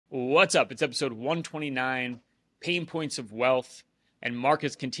What's up? It's episode 129, Payne Points of Wealth, and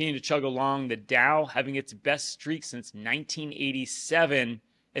markets continue to chug along. The Dow having its best streak since 1987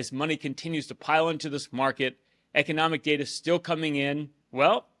 as money continues to pile into this market. Economic data still coming in,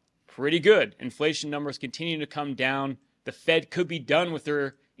 well, pretty good. Inflation numbers continue to come down. The Fed could be done with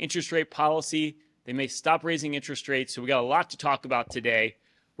their interest rate policy. They may stop raising interest rates. So we got a lot to talk about today.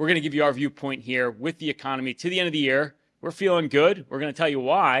 We're going to give you our viewpoint here with the economy to the end of the year. We're feeling good. We're going to tell you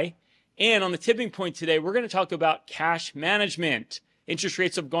why. And on the tipping point today, we're going to talk about cash management. Interest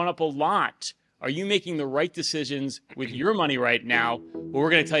rates have gone up a lot. Are you making the right decisions with your money right now? Well,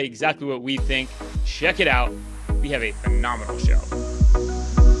 we're going to tell you exactly what we think. Check it out. We have a phenomenal show.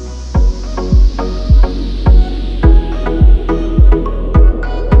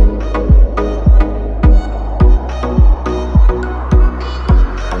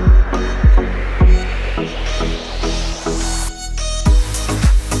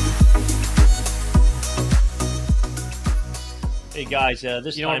 Hey guys,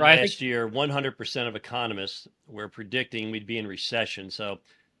 this time Ryan, last year, 100% of economists were predicting we'd be in recession. So,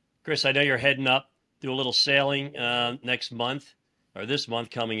 Chris, I know you're heading up, do a little sailing next month, or this month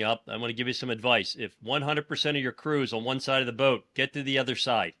coming up. I want to give you some advice. If 100% of your crew is on one side of the boat, get to the other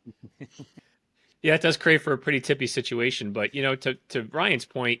side. Yeah, it does create for a pretty tippy situation. But, to Ryan's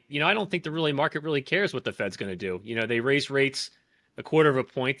point, I don't think the market really cares what the Fed's going to do. They raised rates a quarter of a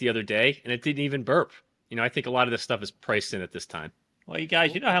point the other day, and it didn't even burp. I think a lot of this stuff is priced in at this time. Well, you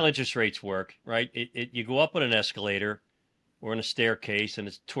guys, you know how interest rates work, right? You go up on an escalator or on a staircase, and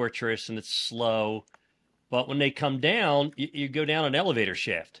it's torturous and it's slow. But when they come down, you go down an elevator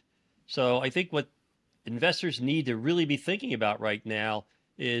shaft. So I think what investors need to really be thinking about right now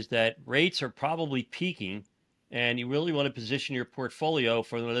is that rates are probably peaking, and you really want to position your portfolio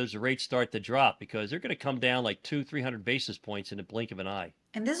for when those rates start to drop, because they're going to come down like 200-300 basis points in the blink of an eye.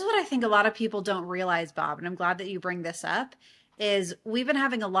 And this is what I think a lot of people don't realize, Bob, and I'm glad that you bring this up, is we've been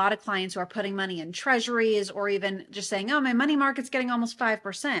having a lot of clients who are putting money in treasuries or even just saying, oh, my money market's getting almost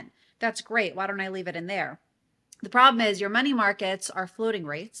 5%. That's great. Why don't I leave it in there? The problem is your money markets are floating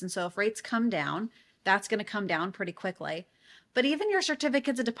rates. And so if rates come down, that's going to come down pretty quickly. But even your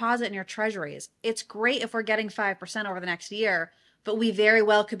certificates of deposit and your treasuries, it's great if we're getting 5% over the next year, but we very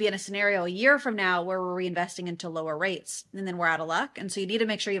well could be in a scenario a year from now where we're reinvesting into lower rates, and then we're out of luck. And so you need to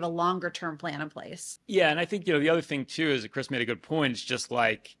make sure you have a longer term plan in place. Yeah, and I think, the other thing too is that Chris made a good point. It's just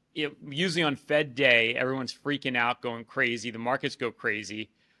like usually on Fed day, everyone's freaking out, going crazy. The markets go crazy.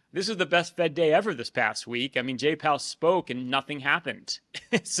 This is the best Fed day ever this past week. I mean, Jay Powell spoke and nothing happened.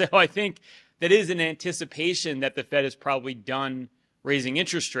 So I think that is an anticipation that the Fed is probably done raising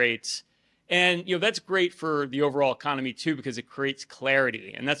interest rates. And, that's great for the overall economy too, because it creates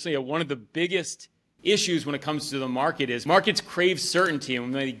clarity. And that's one of the biggest issues when it comes to the market is markets crave certainty. And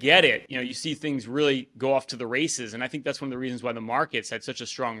when they get it, you see things really go off to the races. And I think that's one of the reasons why the markets had such a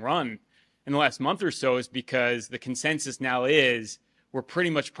strong run in the last month or so, is because the consensus now is we're pretty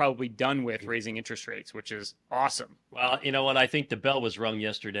much probably done with raising interest rates, which is awesome. Well, you know what? I think the bell was rung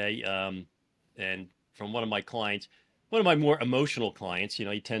yesterday. And from one of my clients, one of my more emotional clients,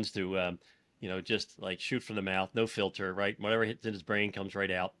 he tends to, just like shoot from the mouth, no filter, right? Whatever hits in his brain comes right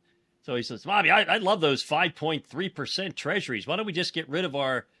out. So he says, Bobby, I love those 5.3% treasuries. Why don't we just get rid of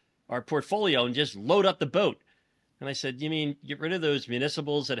our portfolio and just load up the boat? And I said, you mean get rid of those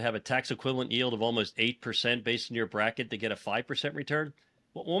municipals that have a tax equivalent yield of almost 8% based on your bracket to get a 5% return?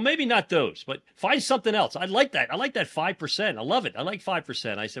 Well, maybe not those, but find something else. I like that. I like that 5%. I love it. I like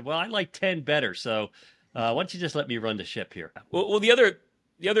 5%. I said, well, I like 10 better. So why don't you just let me run the ship here? Well, the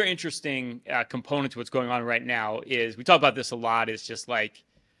other interesting component to what's going on right now is, we talk about this a lot, is just like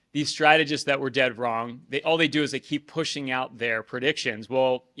these strategists that were dead wrong. All they do is they keep pushing out their predictions.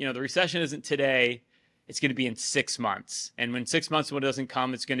 Well, the recession isn't today. It's going to be in 6 months. And when 6 months when it doesn't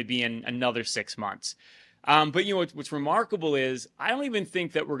come, it's going to be in another 6 months. But what's remarkable is I don't even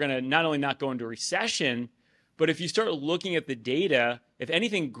think that we're going to not only not go into recession, but if you start looking at the data, if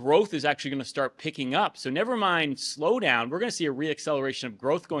anything, growth is actually going to start picking up. So never mind slowdown, we're going to see a reacceleration of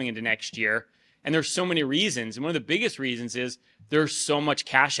growth going into next year. And there's so many reasons. And one of the biggest reasons is there's so much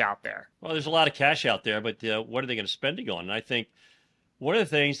cash out there. Well, there's a lot of cash out there, but what are they going to spend it on? And I think one of the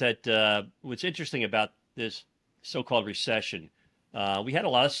things that what's interesting about this so-called recession, we had a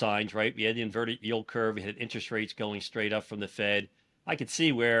lot of signs, right? We had the inverted yield curve. We had interest rates going straight up from the Fed. I could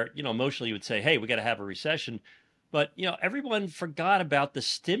see where, emotionally you would say, hey, we got to have a recession. But, everyone forgot about the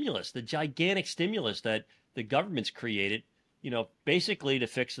stimulus, the gigantic stimulus that the government's created, basically to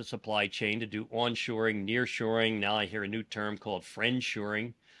fix the supply chain, to do onshoring, nearshoring. Now I hear a new term called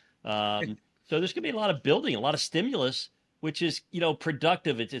friendshoring. So there's going to be a lot of building, a lot of stimulus which is,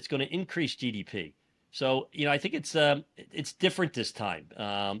 productive. It's going to increase GDP. So, I think it's different this time,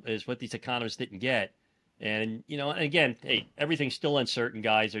 is what these economists didn't get. And, and again, hey, everything's still uncertain,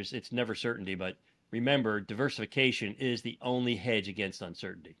 guys. It's never certainty, but remember, diversification is the only hedge against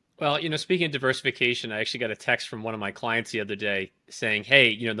uncertainty. Well, speaking of diversification, I actually got a text from one of my clients the other day saying,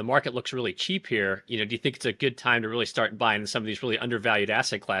 hey, the market looks really cheap here. Do you think it's a good time to really start buying some of these really undervalued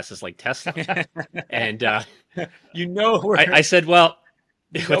asset classes like Tesla? And I said, well,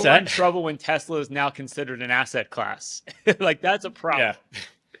 what's that? In trouble when Tesla is now considered an asset class. Like, that's a problem. Yeah.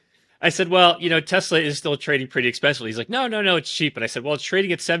 I said, well, Tesla is still trading pretty expensively. He's like, no, it's cheap. And I said, well, it's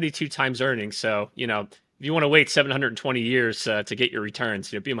trading at 72 times earnings. So, if you want to wait 720 years to get your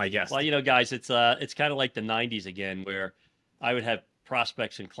returns, be my guest. Well, guys, it's kind of like the 90s again, where I would have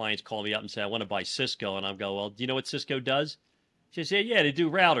prospects and clients call me up and say, I want to buy Cisco. And I'll go, well, do you know what Cisco does? She says, yeah, they do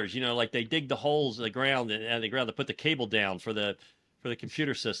routers, like they dig the holes in the ground and the ground to put the cable down for the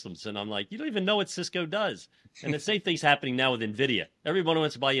computer systems. And I'm like, you don't even know what Cisco does. And the same thing's happening now with NVIDIA. Everyone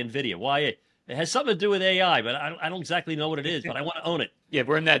wants to buy NVIDIA. Why? It has something to do with AI, but I don't exactly know what it is, but I want to own it. Yeah,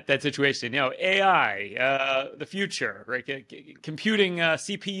 we're in that situation. AI, the future, right? Computing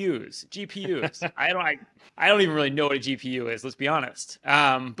CPUs, GPUs. I don't even really know what a GPU is, let's be honest.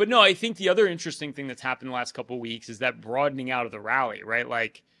 But no, I think the other interesting thing that's happened the last couple of weeks is that broadening out of the rally, right?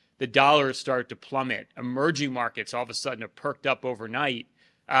 Like, the dollar started to plummet. Emerging markets all of a sudden have perked up overnight.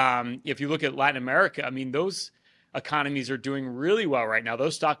 If you look at Latin America, I mean, those economies are doing really well right now.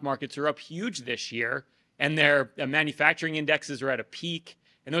 Those stock markets are up huge this year, and their manufacturing indexes are at a peak,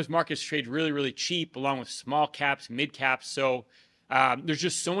 and those markets trade really, really cheap along with small caps, mid caps. So there's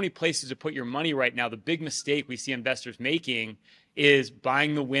just so many places to put your money right now. The big mistake we see investors making is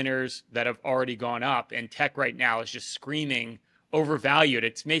buying the winners that have already gone up, and tech right now is just screaming overvalued.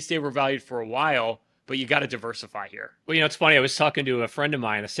 It may stay overvalued for a while, but you got to diversify here. Well, it's funny. I was talking to a friend of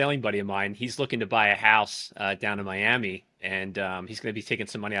mine, a sailing buddy of mine. He's looking to buy a house down in Miami, and he's going to be taking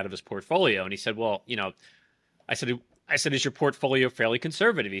some money out of his portfolio. And he said, well, I said, is your portfolio fairly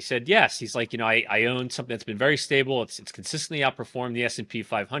conservative? He said, yes. He's like, I own something that's been very stable. It's consistently outperformed the S&P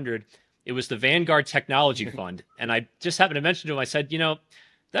 500. It was the Vanguard Technology Fund. And I just happened to mention to him, I said,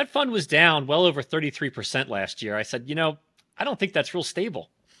 that fund was down well over 33% last year. I said, I don't think that's real stable.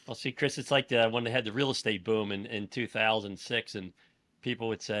 Well, see, Chris, it's like when they had the real estate boom in 2006, and people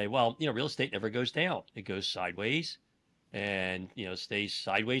would say, well, real estate never goes down. It goes sideways and, stays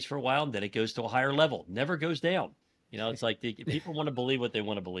sideways for a while, and then it goes to a higher level. Never goes down. It's like people want to believe what they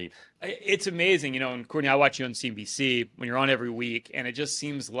want to believe. It's amazing, and Courtney, I watch you on CNBC when you're on every week, and it just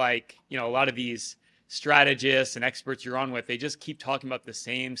seems like, a lot of these strategists and experts you're on with, they just keep talking about the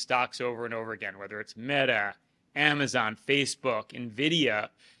same stocks over and over again, whether it's Meta, Amazon, Facebook, NVIDIA.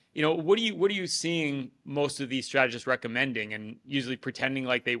 What are you seeing most of these strategists recommending, and usually pretending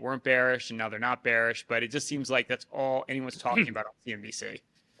like they weren't bearish and now they're not bearish, but it just seems like that's all anyone's talking about on CNBC.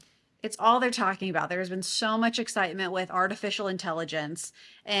 It's all they're talking about. There's been so much excitement with artificial intelligence.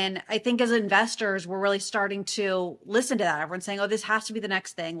 And I think as investors, we're really starting to listen to that. Everyone's saying, oh, this has to be the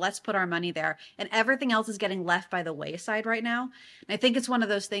next thing. Let's put our money there. And everything else is getting left by the wayside right now. And I think it's one of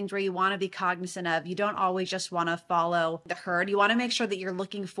those things where you want to be cognizant of, you don't always just want to follow the herd. You want to make sure that you're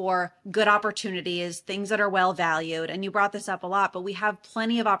looking for good opportunities, things that are well valued. And you brought this up a lot, but we have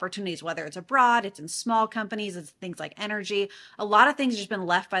plenty of opportunities, whether it's abroad, it's in small companies, it's things like energy. A lot of things have just been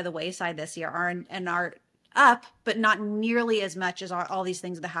left by the wayside this year are up, but not nearly as much as all these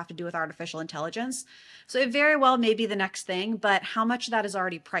things that have to do with artificial intelligence. So it very well may be the next thing, but how much of that is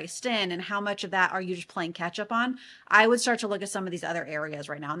already priced in and how much of that are you just playing catch up on? I would start to look at some of these other areas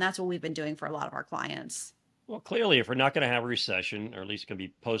right now. And that's what we've been doing for a lot of our clients. Well, clearly, if we're not going to have a recession, or at least going to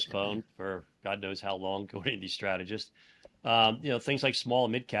be postponed for God knows how long, according to these strategists, things like small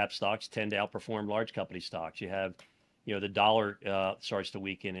and mid cap stocks tend to outperform large company stocks. You have the dollar starts to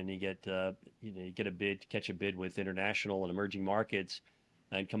weaken, and you get catch a bid with international and emerging markets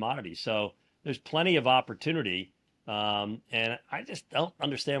and commodities. So there's plenty of opportunity, and I just don't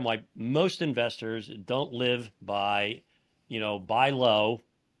understand why most investors don't live by, buy low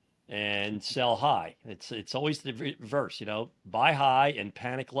and sell high. It's always the reverse, buy high and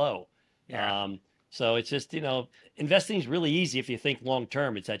panic low. Yeah. So it's just, investing is really easy if you think long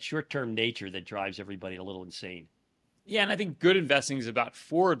term. It's that short term nature that drives everybody a little insane. Yeah, and I think good investing is about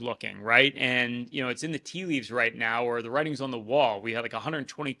forward looking, right? And, it's in the tea leaves right now, or the writing's on the wall. We had like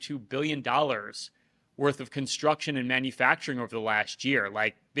 $122 billion worth of construction and manufacturing over the last year,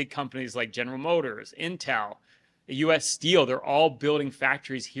 like big companies like General Motors, Intel, US Steel. They're all building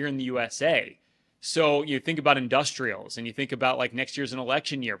factories here in the USA. So you think about industrials, and you think about like next year's an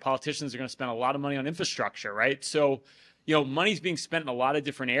election year. Politicians are going to spend a lot of money on infrastructure, right? So money's being spent in a lot of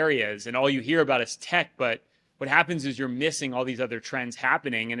different areas and all you hear about is tech, but what happens is you're missing all these other trends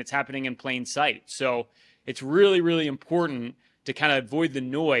happening and it's happening in plain sight. So it's really, really important to kind of avoid the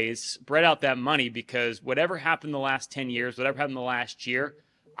noise, spread out that money, because whatever happened the last 10 years, whatever happened the last year,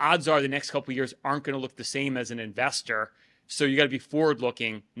 odds are the next couple of years aren't going to look the same as an investor. So you got to be forward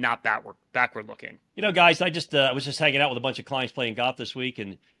looking, not backward looking. Guys, I was just hanging out with a bunch of clients playing golf this week,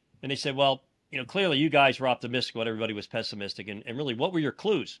 and they said, well, clearly you guys were optimistic when everybody was pessimistic. And really, what were your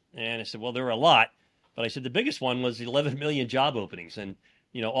clues? And I said, well, there were a lot. But I said the biggest one was the 11 million job openings. And,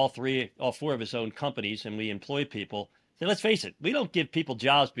 all four of us own companies and we employ people. So let's face it, we don't give people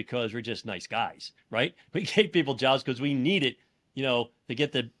jobs because we're just nice guys, right? We give people jobs because we need it, to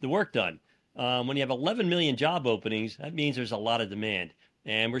get the work done. When you have 11 million job openings, that means there's a lot of demand.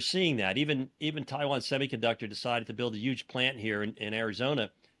 And we're seeing that. Even Taiwan Semiconductor decided to build a huge plant here in Arizona.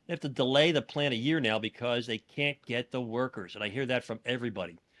 They have to delay the plant a year now because they can't get the workers. And I hear that from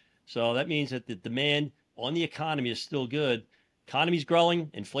everybody. So that means that the demand on the economy is still good. Economy's growing,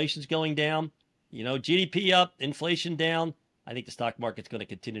 inflation's going down, GDP up, inflation down. I think the stock market's going to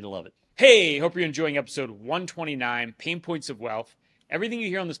continue to love it. Hey, hope you're enjoying episode 129, Payne Points of Wealth. Everything you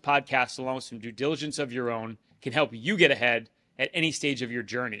hear on this podcast, along with some due diligence of your own, can help you get ahead at any stage of your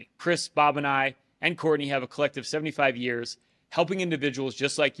journey. Chris, Bob, and I, and Courtney have a collective 75 years helping individuals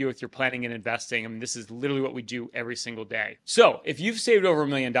just like you with your planning and investing. I mean, this is literally what we do every single day. So if you've saved over $1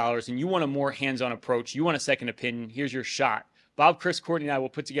 million and you want a more hands-on approach, you want a second opinion, here's your shot. Bob, Chris, Courtney, and I will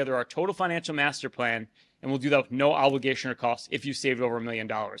put together our total financial master plan, and we'll do that with no obligation or cost if you saved over $1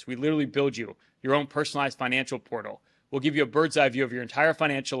 million. We literally build you your own personalized financial portal. We'll give you a bird's eye view of your entire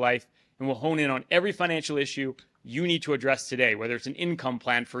financial life, and we'll hone in on every financial issue you need to address today, whether it's an income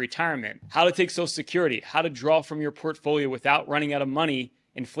plan for retirement, how to take Social Security, how to draw from your portfolio without running out of money.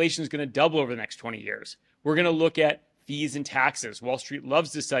 Inflation is going to double over the next 20 years. We're going to look at fees and taxes. Wall Street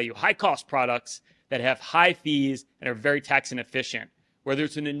loves to sell you high-cost products that have high fees and are very tax inefficient. Whether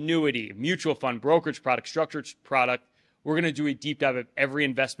it's an annuity, mutual fund, brokerage product, structured product, we're going to do a deep dive of every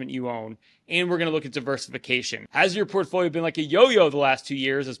investment you own, and we're going to look at diversification. Has your portfolio been like a yo-yo the last 2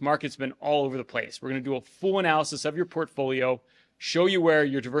 years as markets been all over the place? We're going to do a full analysis of your portfolio, show you where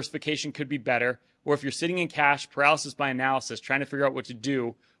your diversification could be better, or if you're sitting in cash, paralysis by analysis, trying to figure out what to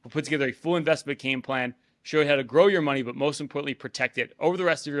do, we'll put together a full investment game plan, show you how to grow your money, but most importantly, protect it over the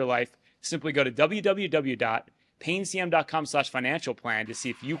rest of your life. Simply go to www.paynecm.com/financial plan to see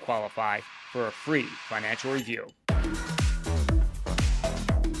if you qualify for a free financial review.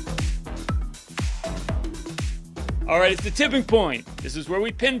 All right, it's the tipping point. This is where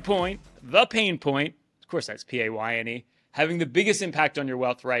we pinpoint the pain point. Of course, that's P-A-Y-N-E, having the biggest impact on your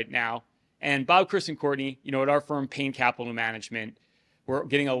wealth right now. And Bob, Chris, and Courtney, at our firm, Payne Capital Management, we're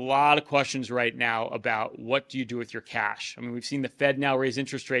getting a lot of questions right now about what do you do with your cash? I mean, we've seen the Fed now raise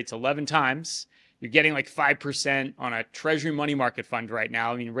interest rates 11 times. You're getting like 5% on a Treasury money market fund right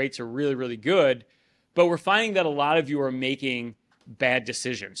now. I mean, rates are really, really good. But we're finding that a lot of you are making bad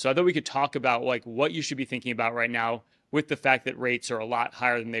decisions. So I thought we could talk about like what you should be thinking about right now with the fact that rates are a lot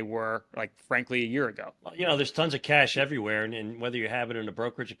higher than they were, like, frankly, a year ago. Well, there's tons of cash everywhere. And whether you have it in a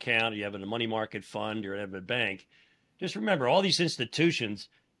brokerage account, or you have it in a money market fund, or you have it in a bank, just remember, all these institutions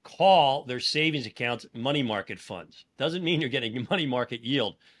call their savings accounts money market funds. Doesn't mean you're getting a money market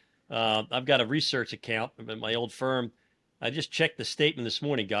yield. I've got a research account at my old firm. I just checked the statement this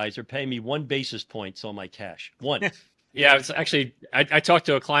morning, guys. They're paying me 1 basis point on my cash. One. Yeah, it's actually, I talked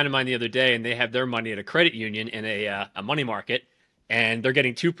to a client of mine the other day, and they have their money at a credit union in a money market, and they're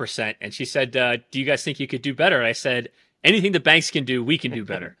getting 2%. And she said, do you guys think you could do better? I said, anything the banks can do, we can do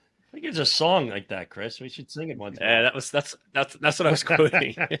better. I think there's a song like that, Chris. We should sing it one time. Yeah, that's what I was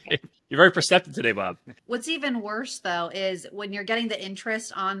quoting. You're very perceptive today, Bob. What's even worse, though, is when you're getting the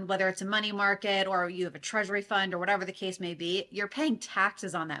interest on whether it's a money market or you have a treasury fund or whatever the case may be, you're paying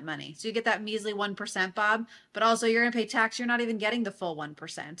taxes on that money. So you get that measly 1%, Bob, but also you're going to pay tax. You're not even getting the full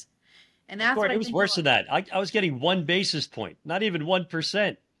 1%. And that's what it was worse than that. I was getting 1 basis point, not even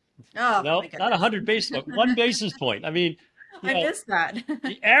 1%. Oh, no, not 100 basis point, 1 basis point. I mean, I missed that.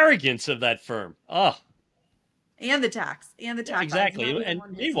 The arrogance of that firm. Oh. And the tax. Exactly. And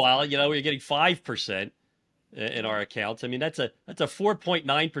meanwhile, we're getting 5% in our accounts. I mean, that's a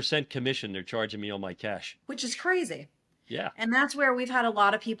 4.9% commission they're charging me on my cash. Which is crazy. Yeah. And that's where we've had a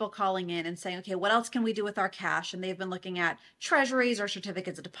lot of people calling in and saying, okay, what else can we do with our cash? And they've been looking at treasuries or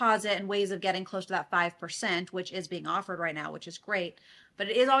certificates of deposit and ways of getting close to that 5%, which is being offered right now, which is great. But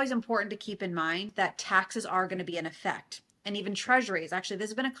it is always important to keep in mind that taxes are going to be in effect. and even treasuries. Actually, this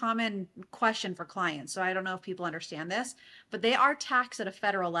has been a common question for clients. So I don't know if people understand this, but they are taxed at a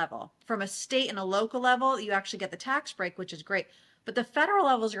federal level. From a state and a local level, you actually get the tax break, which is great. But the federal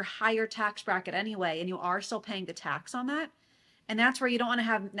level is your higher tax bracket anyway, and you are still paying the tax on that. And that's where you don't want to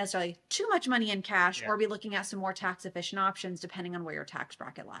have necessarily too much money in cash, or be looking at some more tax efficient options depending on where your tax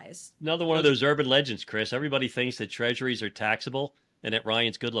bracket lies. Another one of those urban legends, Chris. Everybody thinks that treasuries are taxable and that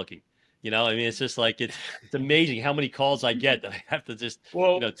Ryan's good looking. You know, I mean, it's just like it's amazing how many calls I get that I have to just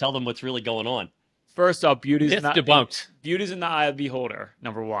tell them what's really going on. First off, beauty's not debunked. Beauty's in the eye of the beholder,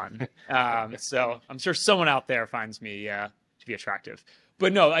 number one. So I'm sure someone out there finds me to be attractive.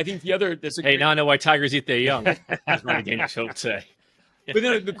 But no, I think the other. Hey, now I know why tigers eat their young, as Ronnie Dangerfield would say. But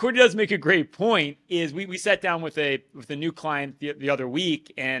then Courtney does make a great point. Is we sat down with a new client the other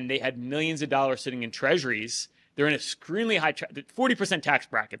week, and they had millions of dollars sitting in treasuries. They're in a extremely high 40% tax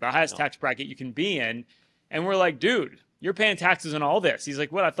bracket, the highest tax bracket you can be in. And we're like, dude, you're paying taxes on all this. He's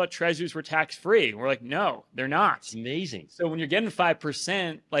like, what? I thought treasuries were tax free. We're like, no, they're not. It's amazing. So when you're getting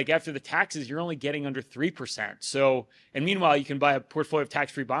 5%, like after the taxes, you're only getting under 3%. So, and meanwhile, you can buy a portfolio of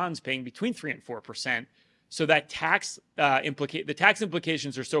tax free bonds paying between 3 and 4%. So that the tax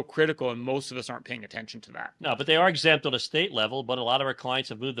implications are so critical, and most of us aren't paying attention to that. No, but they are exempt on a state level. But a lot of our clients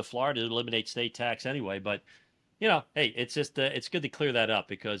have moved to Florida to eliminate state tax anyway. But hey, it's just it's good to clear that up,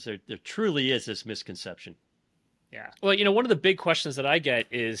 because there truly is this misconception. Yeah. Well, one of the big questions that I get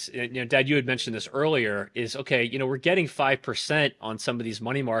is, Dad, you had mentioned this earlier, is, okay, we're getting 5% on some of these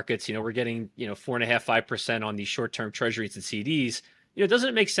money markets. We're getting, 4.5%, 5% on these short-term treasuries and CDs. Doesn't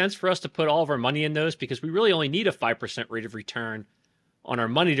it make sense for us to put all of our money in those, because we really only need a 5% rate of return on our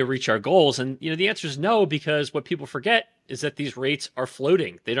money to reach our goals? And, the answer is no, because what people forget is that these rates are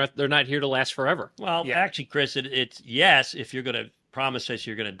floating. They're not here to last forever. Well, actually, Chris, it's yes, if you're going to promise us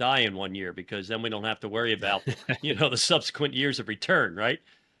you're going to die in 1 year, because then we don't have to worry about, the subsequent years of return, right?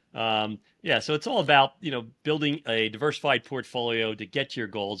 So it's all about, building a diversified portfolio to get to your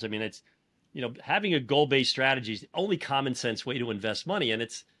goals. I mean, it's, having a goal-based strategy is the only common sense way to invest money. And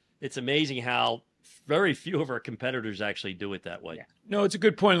it's amazing how very few of our competitors actually do it that way. Yeah. No, it's a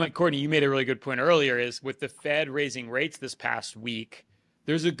good point. Like Courtney, you made a really good point earlier, is with the Fed raising rates this past week,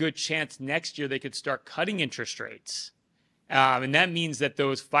 there's a good chance next year they could start cutting interest rates. And that means that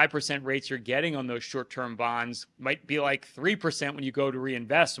those 5% rates you're getting on those short-term bonds might be like 3% when you go to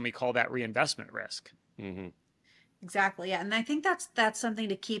reinvest, and we call that reinvestment risk. Mm-hmm. Exactly. Yeah. And I think that's something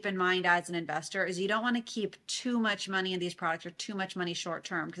to keep in mind as an investor, is you don't want to keep too much money in these products, or too much money short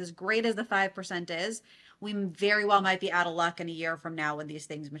term, because as great as the 5% is, we very well might be out of luck in a year from now when these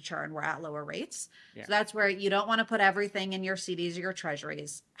things mature and we're at lower rates. Yeah. So that's where you don't want to put everything in your CDs or your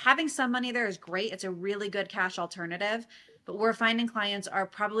treasuries. Having some money there is great. It's a really good cash alternative, but we're finding clients are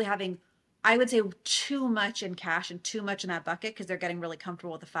probably having, I would say, too much in cash and too much in that bucket, because they're getting really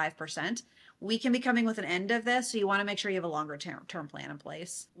comfortable with the 5%. We can be coming with an end of this, so you want to make sure you have a longer term plan in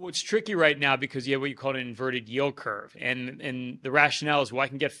place. Well, it's tricky right now because you have what you call an inverted yield curve. And the rationale is, well, I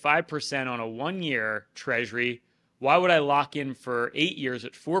can get 5% on a 1-year treasury. Why would I lock in for 8 years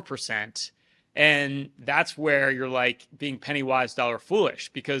at 4%? And that's where you're like being penny wise, dollar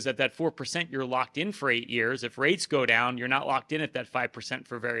foolish, because at that 4%, you're locked in for 8 years. If rates go down, you're not locked in at that 5%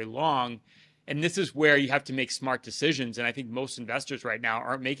 for very long. And this is where you have to make smart decisions. And I think most investors right now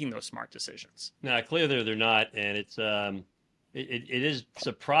aren't making those smart decisions. No, clearly they're not. And it's it is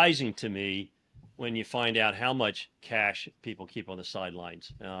surprising to me when you find out how much cash people keep on the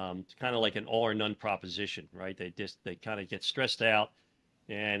sidelines. It's kind of like an all or none proposition, right? They kind of get stressed out,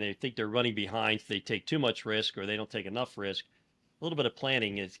 and they think they're running behind. They take too much risk, or they don't take enough risk. A little bit of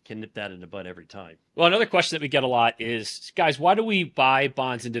planning can nip that in the bud every time. Well, another question that we get a lot is, guys, why do we buy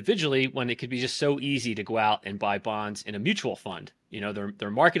bonds individually when it could be just so easy to go out and buy bonds in a mutual fund?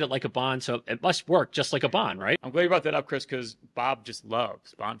 They're marketed like a bond, so it must work just like a bond, right? I'm glad you brought that up, Chris, because Bob just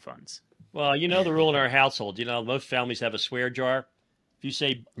loves bond funds. Well, the rule in our household. Most families have a swear jar. If you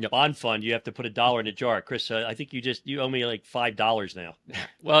say bond fund, you have to put $1 in the jar. Chris, I think you owe me like $5 now.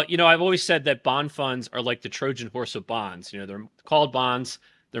 Well, I've always said that bond funds are like the Trojan horse of bonds. They're called bonds,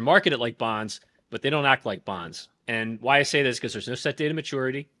 they're marketed like bonds, but they don't act like bonds. And why I say this is because there's no set date of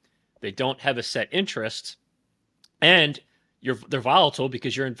maturity, they don't have a set interest, and they're volatile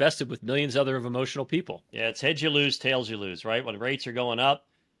because you're invested with millions of emotional people. Yeah, it's heads you lose, tails you lose, right? When rates are going up,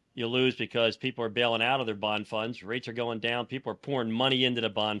 you lose because people are bailing out of their bond funds. Rates are going down. People are pouring money into the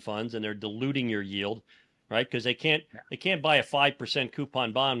bond funds, and they're diluting your yield, right? Because they can't buy a 5%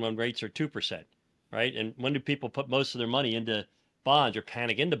 coupon bond when rates are 2%, right? And when do people put most of their money into bonds or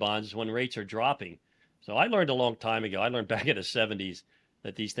panic into bonds? Is when rates are dropping. So I learned a long time ago. I learned back in the 70s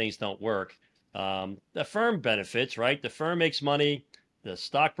that these things don't work. The firm benefits, right? The firm makes money. The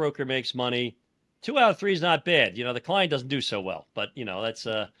stockbroker makes money. 2 out of 3 is not bad. The client doesn't do so well, but that's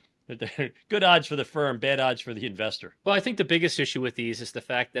good odds for the firm, bad odds for the investor. Well, I think the biggest issue with these is the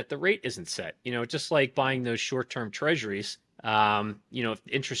fact that the rate isn't set. Just like buying those short-term treasuries, if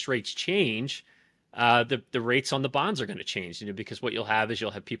interest rates change, the rates on the bonds are going to change, because what you'll have is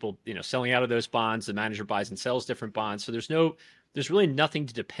you'll have people, selling out of those bonds. The manager buys and sells different bonds. So there's really nothing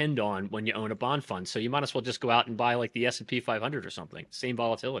to depend on when you own a bond fund. So you might as well just go out and buy like the S&P 500 or something. Same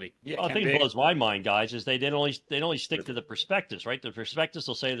volatility. Yeah, Well, I think it blows my mind, guys, is they only stick to the prospectus, right? The prospectus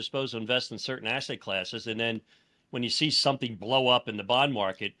will say they're supposed to invest in certain asset classes, and then when you see something blow up in the bond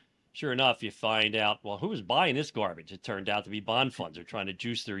market, sure enough, you find out, well, who was buying this garbage? It turned out to be bond funds. They're trying to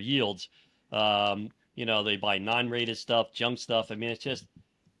juice their yields. They buy non-rated stuff, junk stuff. I mean, it's just,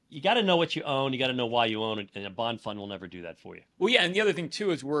 you got to know what you own. You got to know why you own it, and a bond fund will never do that for you. Well, yeah, and the other thing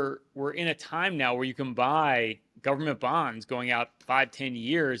too is we're in a time now where you can buy government bonds going out 5-10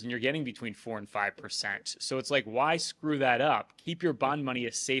 years, and you're getting between 4 and 5%. So it's like, why screw that up? Keep your bond money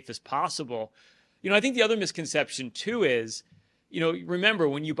as safe as possible. I think the other misconception too is, remember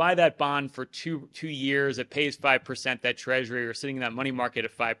when you buy that bond for two years, it pays 5%. That treasury or sitting in that money market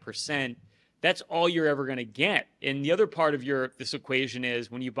at 5%. That's all you're ever going to get. And the other part of this equation is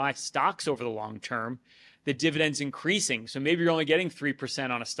when you buy stocks over the long term, the dividend's increasing. So maybe you're only getting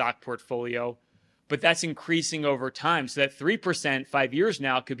 3% on a stock portfolio, but that's increasing over time. So that 3% 5 years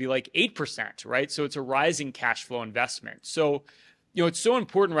now could be like 8%, right? So it's a rising cash flow investment. So, it's so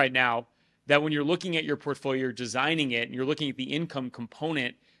important right now that when you're looking at your portfolio, you're designing it, and you're looking at the income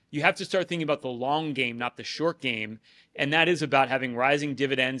component, you have to start thinking about the long game, not the short game. And that is about having rising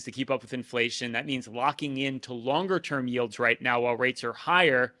dividends to keep up with inflation. That means locking into longer term yields right now while rates are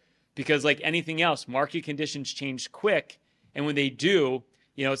higher, because like anything else, market conditions change quick. And when they do,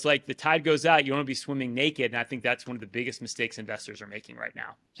 it's like the tide goes out, you want to be swimming naked. And I think that's one of the biggest mistakes investors are making right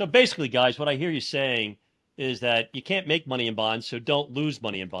now. So basically, guys, what I hear you saying is that you can't make money in bonds, so don't lose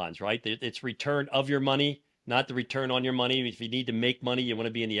money in bonds, right? It's return of your money, not the return on your money. If you need to make money, you want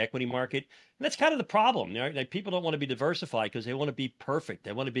to be in the equity market. And that's kind of the problem. Right? Like, people don't want to be diversified because they want to be perfect.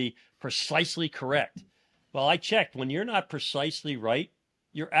 They want to be precisely correct. Well, I checked. When you're not precisely right,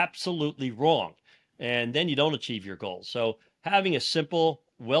 you're absolutely wrong. And then you don't achieve your goals. So having a simple,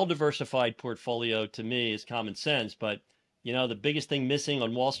 well-diversified portfolio, to me, is common sense. But, the biggest thing missing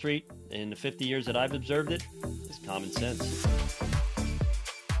on Wall Street in the 50 years that I've observed it is common sense.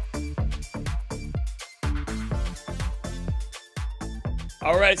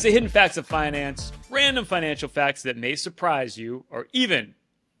 All right, so hidden facts of finance, random financial facts that may surprise you or even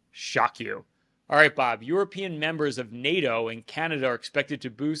shock you. All right, Bob, European members of NATO and Canada are expected to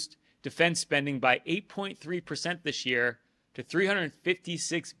boost defense spending by 8.3% this year to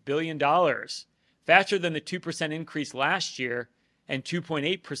 $356 billion, faster than the 2% increase last year and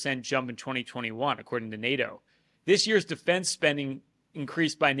 2.8% jump in 2021, according to NATO. This year's defense spending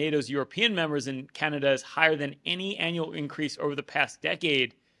increase by NATO's European members in Canada is higher than any annual increase over the past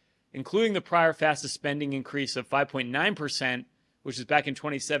decade, including the prior fastest spending increase of 5.9%, which is back in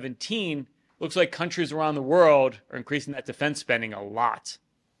 2017. Looks like countries around the world are increasing that defense spending a lot.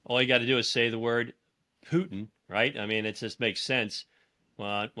 All you got to do is say the word Putin, right? I mean, it just makes sense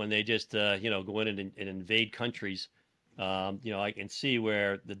when they just, go in and invade countries. I can see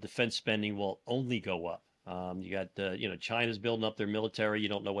where the defense spending will only go up. You got, China's building up their military. You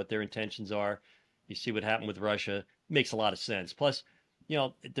don't know what their intentions are. You see what happened with Russia. It makes a lot of sense. Plus,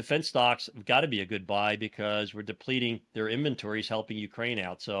 defense stocks have got to be a good buy because we're depleting their inventories, helping Ukraine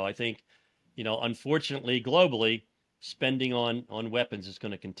out. So I think, unfortunately, globally, spending on weapons is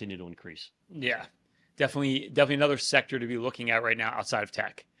going to continue to increase. Yeah, definitely another sector to be looking at right now outside of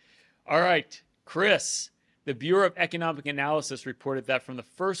tech. All right, Chris, the Bureau of Economic Analysis reported that from the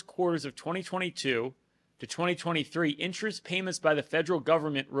first quarters of 2022 to 2023, interest payments by the federal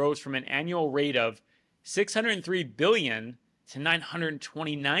government rose from an annual rate of $603 billion to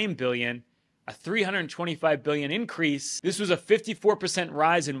 $929 billion, a $325 billion increase. This was a 54%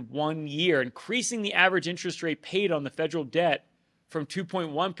 rise in 1 year, increasing the average interest rate paid on the federal debt from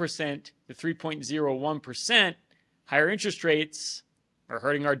 2.1% to 3.01%. Higher interest rates are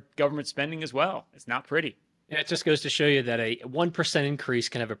hurting our government spending as well. It's not pretty. Yeah, it just goes to show you that a 1% increase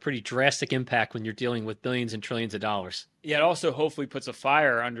can have a pretty drastic impact when you're dealing with billions and trillions of dollars. Yeah, it also hopefully puts a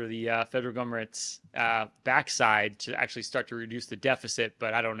fire under the federal government's backside to actually start to reduce the deficit.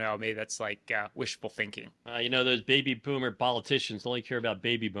 But I don't know. Maybe that's like wishful thinking. Those baby boomer politicians only care about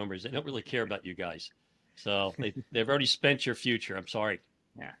baby boomers. They don't really care about you guys. So they've already spent your future. I'm sorry.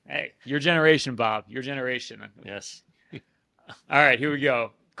 Yeah. Hey, your generation, Bob. Your generation. Yes. All right, here we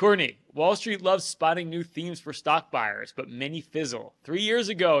go. Courtney, Wall Street loves spotting new themes for stock buyers, but many fizzle. 3 years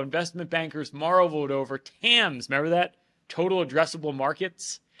ago, investment bankers marveled over TAMs. Remember that? Total addressable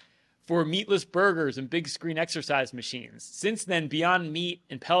markets for meatless burgers and big screen exercise machines. Since then, Beyond Meat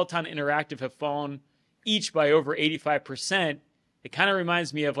and Peloton Interactive have fallen each by over 85%. It kind of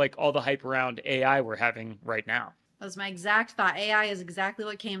reminds me of like all the hype around AI we're having right now. That was my exact thought. AI is exactly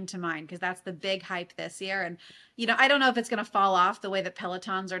what came to mind because that's the big hype this year. And, you know, I don't know if it's going to fall off the way that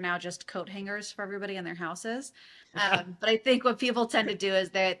Pelotons are now just coat hangers for everybody in their houses. But I think what people tend to do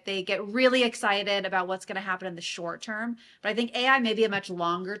is that they get really excited about what's going to happen in the short term. But I think AI may be a much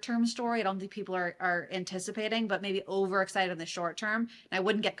longer term story. I don't think people are anticipating, but maybe overexcited in the short term. And I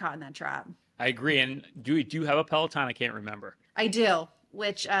wouldn't get caught in that trap. I agree. And do you have a Peloton? I can't remember. I do,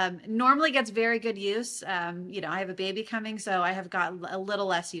 which normally gets very good use. You know, I have a baby coming, so I have got a little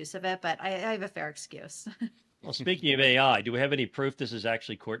less use of it, but I have a fair excuse. Well, speaking of AI, do we have any proof this is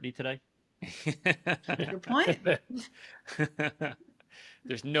actually Courtney today? Good point.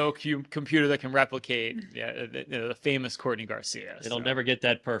 There's no computer that can replicate the famous Courtney Garcia. It'll never get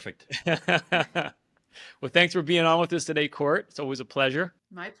that perfect. Well, thanks for being on with us today, Court. It's always a pleasure.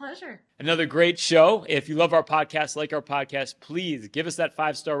 My pleasure. Another great show. If you love our podcast, like our podcast, please give us that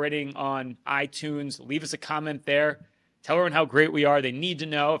 5-star rating on iTunes. Leave us a comment there. Tell everyone how great we are. They need to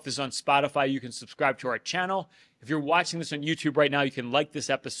know. If this is on Spotify, you can subscribe to our channel. If you're watching this on YouTube right now, you can like this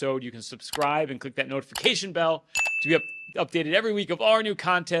episode. You can subscribe and click that notification bell to be updated every week of all our new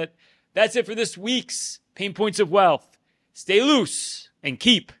content. That's it for this week's Payne Points of Wealth. Stay loose and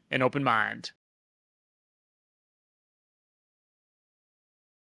keep an open mind.